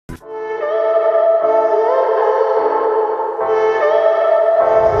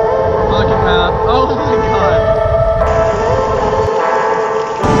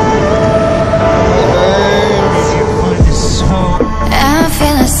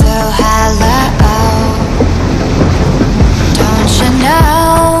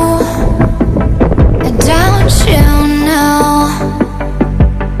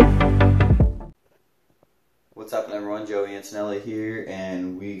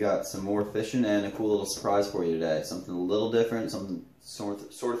got some more fishing and a cool little surprise for you today. Something a little different, something sort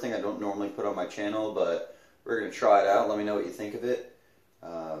of thing I don't normally put on my channel, but we're going to try it out. Let me know what you think of it.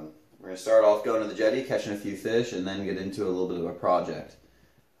 We're going to start off going to the jetty, catching a few fish, and then get into a little bit of a project.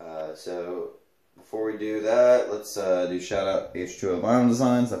 So before we do that, let's do shout out H2O Vinyl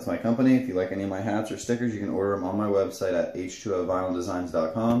Designs. That's my company. If you like any of my hats or stickers, you can order them on my website at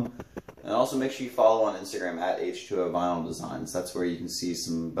h2ovinyldesigns.com. And also make sure you follow on Instagram at H2O Vinyl Designs. That's where you can see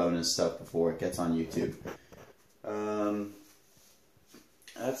some bonus stuff before it gets on YouTube.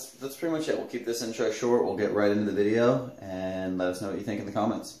 That's pretty much it. We'll keep this intro short. We'll get right into the video and let us know what you think in the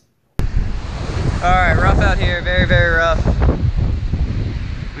comments. Alright, rough out here. Very, very rough.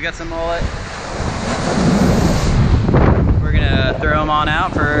 We got some mullet. We're gonna throw them on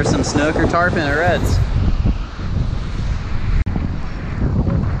out for some snook or tarpon or reds.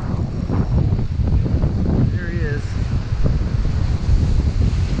 There he is.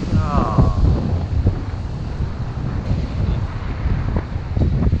 Oh.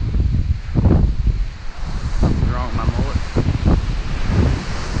 Something's wrong with my mullet.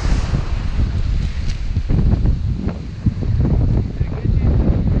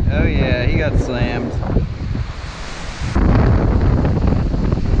 Oh yeah, he got slammed.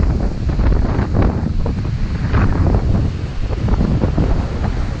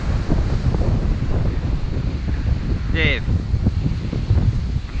 Dave.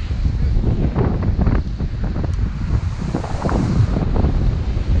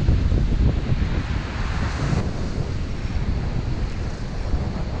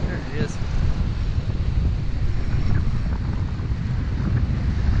 There he is.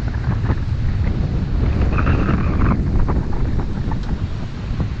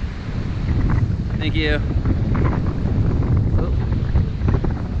 Thank you. Oh.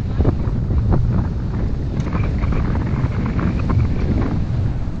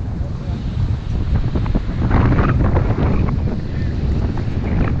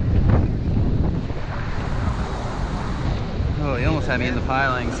 Oh, he almost had me in the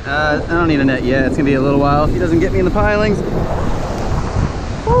pilings. I don't need a net yet. It's gonna be a little while if he doesn't get me in the pilings.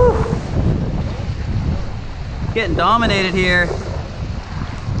 Woo. Getting dominated here.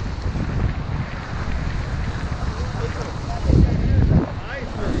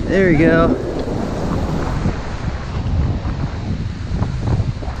 There we go.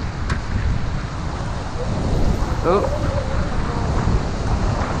 Oh.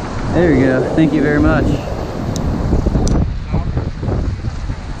 There we go. Thank you very much.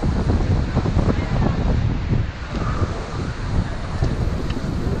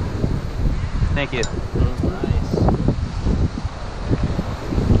 Thank you.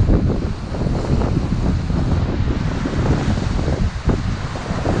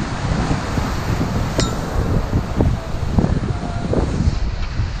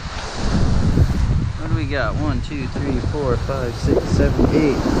 Got 1, 2, 3, 4, 5, 6, 7,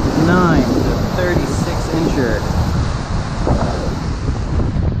 8, 9, 36 incher.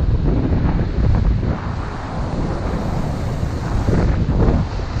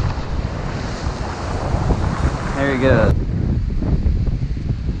 There you go.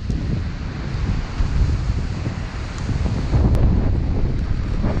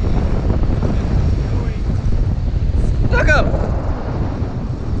 Stuck up.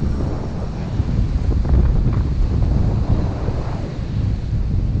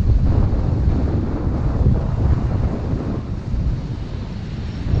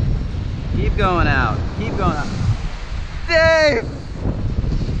 Keep going out. Keep going out. Dave!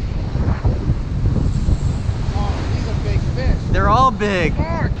 Oh, these are big fish. They're all big.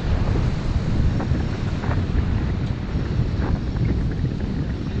 Mark.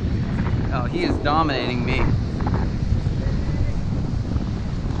 Oh, he is dominating me.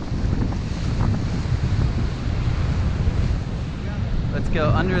 Let's go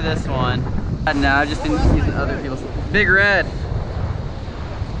under this one. No, I've just been using other people's. Big red.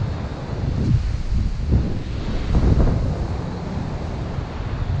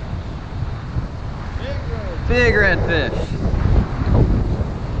 Big red fish.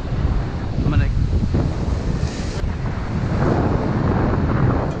 I'm gonna.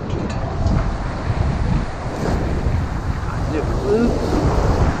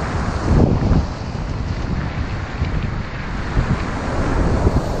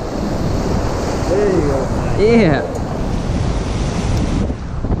 There you go. Yeah.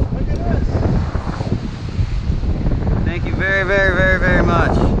 Look at this. Thank you very, very, very, very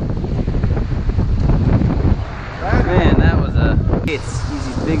much. Man, that was a. It's use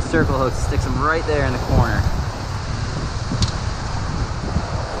these big circle hooks, sticks them right there in the corner.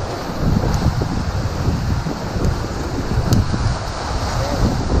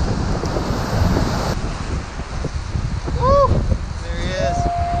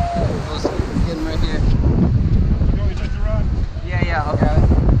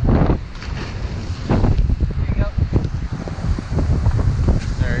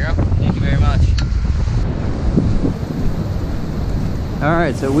 All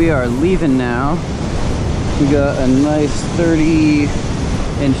right, so we are leaving now. We got a nice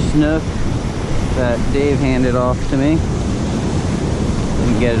 30-inch snook that Dave handed off to me.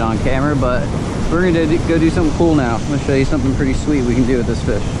 Didn't get it on camera, but we're gonna go do something cool now. I'm gonna show you something pretty sweet we can do with this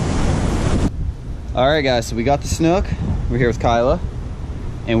fish. All right, guys, so we got the snook. We're here with Kyla,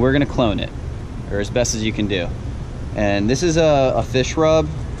 and we're gonna clone it, or as best as you can do. And this is a fish rub.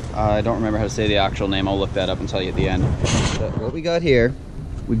 I don't remember how to say the actual name. I'll look that up and tell you at the end. But what we got here,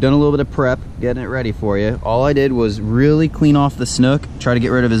 we've done a little bit of prep, getting it ready for you. All I did was really clean off the snook, try to get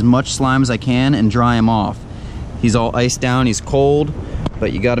rid of as much slime as I can and dry him off. He's all iced down, he's cold,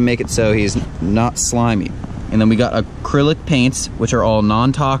 but you gotta make it so he's not slimy. And then we got acrylic paints, which are all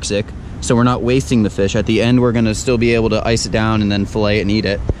non-toxic, so we're not wasting the fish. At the end, we're gonna still be able to ice it down and then fillet it and eat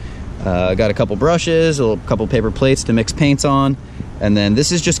it. Got a couple brushes, a couple paper plates to mix paints on. And then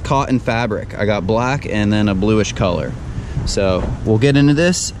this is just cotton fabric. I got black and then a bluish color. So we'll get into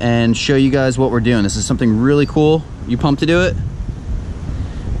this and show you guys what we're doing. This is something really cool. You pumped to do it?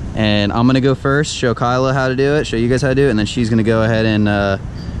 And I'm gonna go first, show Kyla how to do it, show you guys how to do it, and then she's gonna go ahead and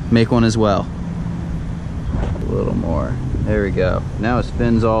make one as well. A little more. There we go. Now his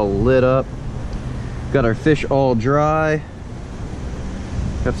fin's all lit up. Got our fish all dry.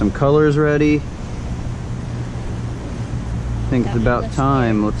 Got some colors ready. I think it's about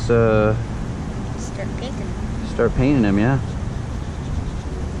time. Let's start painting him, yeah.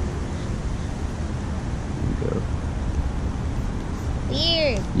 There we go.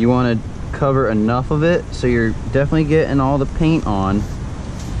 Weird. You want to cover enough of it so you're definitely getting all the paint on,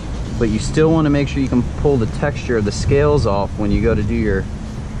 but you still want to make sure you can pull the texture of the scales off when you go to do your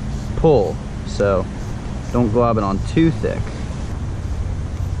pull. So don't glob it on too thick.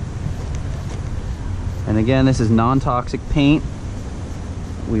 And again, this is non-toxic paint.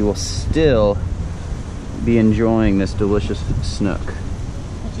 We will still be enjoying this delicious snook.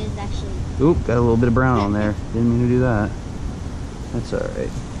 Which is actually... Oop, got a little bit of brown on there. Didn't mean to do that. That's all right.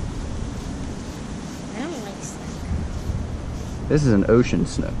 I don't like snook. This is an ocean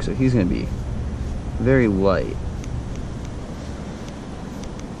snook, so he's gonna be very light.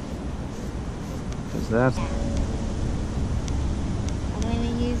 Because that's... I'm going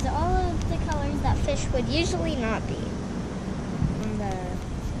to use all of the colors that fish would usually not be.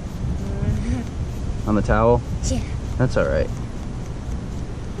 On the towel? Yeah. That's all right.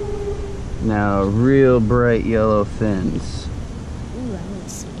 Now, real bright yellow fins. Ooh, I want to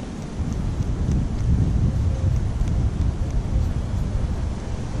see it.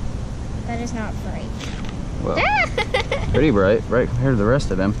 That is not bright. Well, pretty bright, right compared to the rest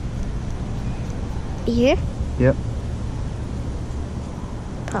of them. Here? Yep.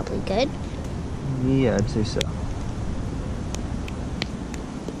 Probably good. Yeah, I'd say so.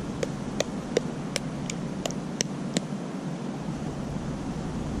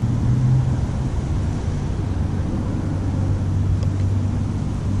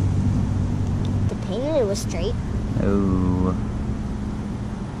 The painter was straight. Oh.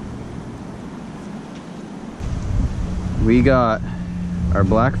 We got our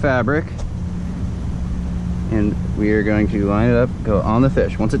black fabric, and we are going to line it up, go on the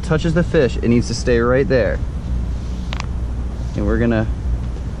fish. Once it touches the fish, it needs to stay right there. And we're gonna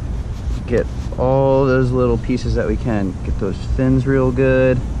get all those little pieces that we can. Get those fins real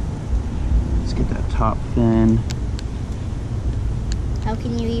good. Let's get that top fin. How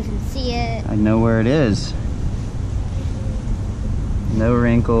can you even see it? I know where it is. No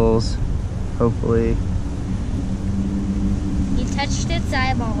wrinkles, hopefully. You touched its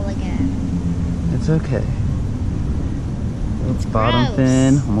eyeball again. It's okay. It's bottom gross.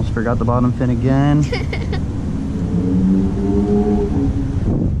 fin. Almost forgot the bottom fin again.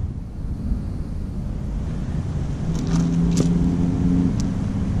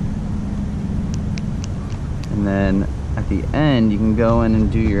 And then at the end, you can go in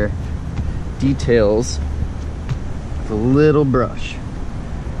and do your details with a little brush.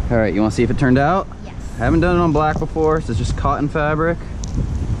 All right, you want to see if it turned out? Yes. I haven't done it on black before, so it's just cotton fabric.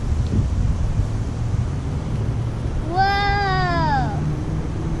 Whoa!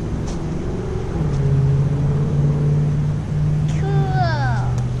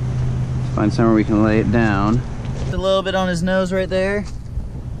 Cool. Find somewhere we can lay it down. A little bit on his nose right there.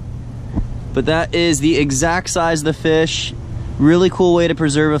 But that is the exact size of the fish. Really cool way to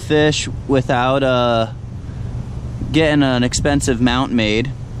preserve a fish without getting an expensive mount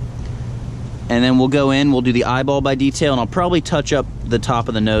made. And then we'll go in, we'll do the eyeball by detail, and I'll probably touch up the top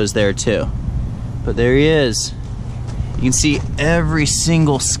of the nose there too. But there he is. You can see every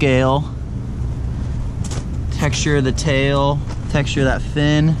single scale. Texture of the tail, texture of that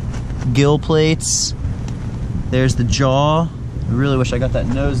fin, gill plates. There's the jaw. I really wish I got that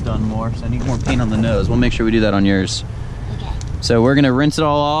nose done more, so I need more paint on the nose. We'll make sure we do that on yours. Okay. So we're gonna rinse it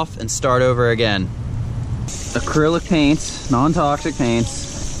all off and start over again. Acrylic paints, non-toxic paints.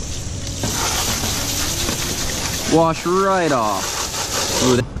 Wash right off.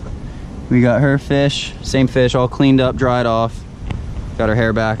 Ooh, we got her fish, same fish, all cleaned up, dried off. Got her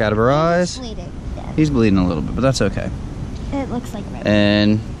hair back out of her eyes. Bleeding. Yeah. He's bleeding a little bit, but that's okay. It looks like red.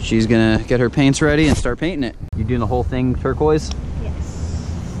 And she's gonna get her paints ready and start painting it. You doing the whole thing turquoise?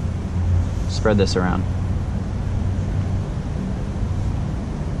 Yes. Spread this around.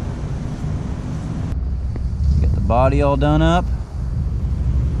 Get the body all done up.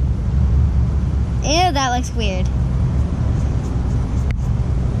 Ew, that looks weird.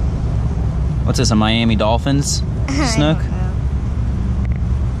 What's this, a Miami Dolphins snook?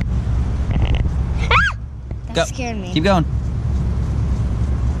 That Go. scared me. Keep going.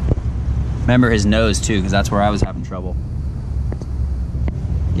 Remember his nose too, because that's where I was having trouble.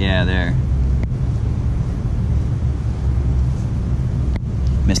 Yeah, there.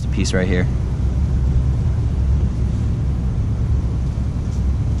 Missed a piece right here.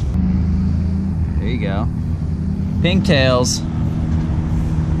 There you go. Pigtails.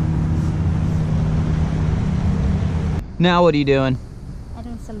 Now what are you doing?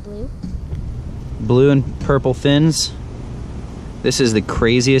 Adding some blue. Blue and purple fins. This is the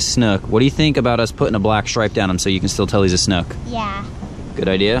craziest snook. What do you think about us putting a black stripe down him so you can still tell he's a snook? Yeah. Good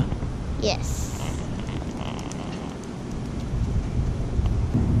idea? Yes.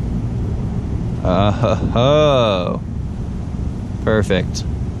 Oh. Perfect.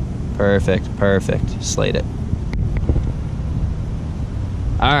 Perfect. Perfect. Slate it.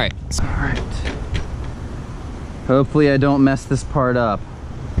 Alright. Alright. Hopefully I don't mess this part up.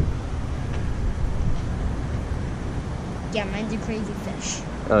 Yeah, mine's a crazy fish.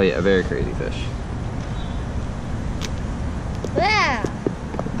 Oh yeah, very crazy fish. Wow.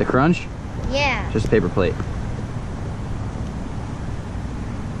 The crunch? Yeah. Just paper plate.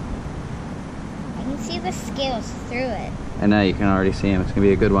 I can see the scales through it. And now you can already see him. It's gonna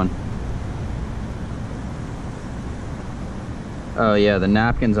be a good one. Oh yeah, the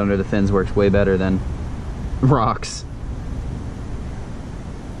napkins under the fins works way better than rocks.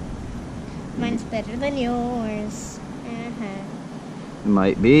 Mine's better than yours.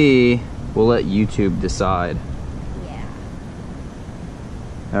 Might be. We'll let YouTube decide. Yeah.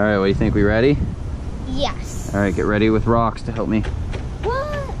 All right, what do you think? We ready? Yes. All right, get ready with rocks to help me.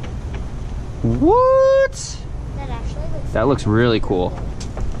 What? What? That actually looks. That looks really cool.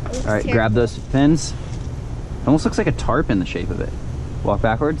 It looks All right, grab those fins. It almost looks like a tarp in the shape of it. Walk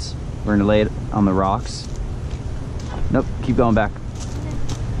backwards. We're gonna lay it on the rocks. Nope, keep going back.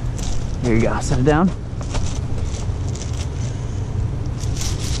 Here you go, set it down.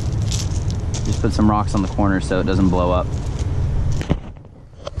 Just put some rocks on the corner so it doesn't blow up.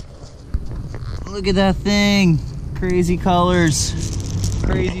 Look at that thing. Crazy colors.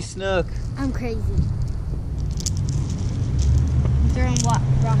 Crazy snook. I'm crazy. Throwing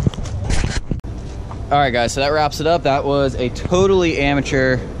rocks. All right, guys, so that wraps it up. That was a totally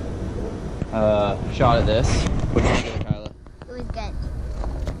amateur shot of this. What did you think, Kyla? It was good.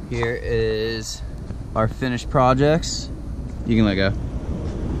 Here is our finished projects. You can let go.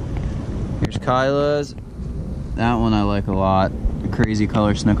 Here's Kyla's. That one I like a lot. The crazy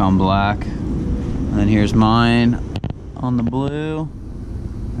color snook on black. And then here's mine on the blue.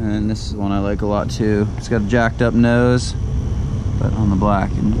 And this is one I like a lot too. It's got a jacked up nose, but on the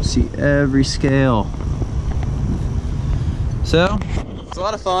black. And you see every scale. So, it's a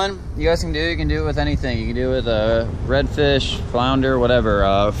lot of fun. You guys can do it with anything. You can do it with redfish, flounder,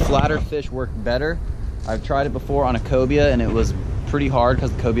 whatever. Flatter fish work better. I've tried it before on a cobia and it was pretty hard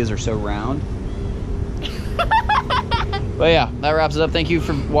because the cobias are so round. But yeah, that wraps it up. Thank you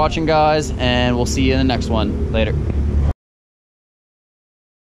for watching, guys, and we'll see you in the next one. Later.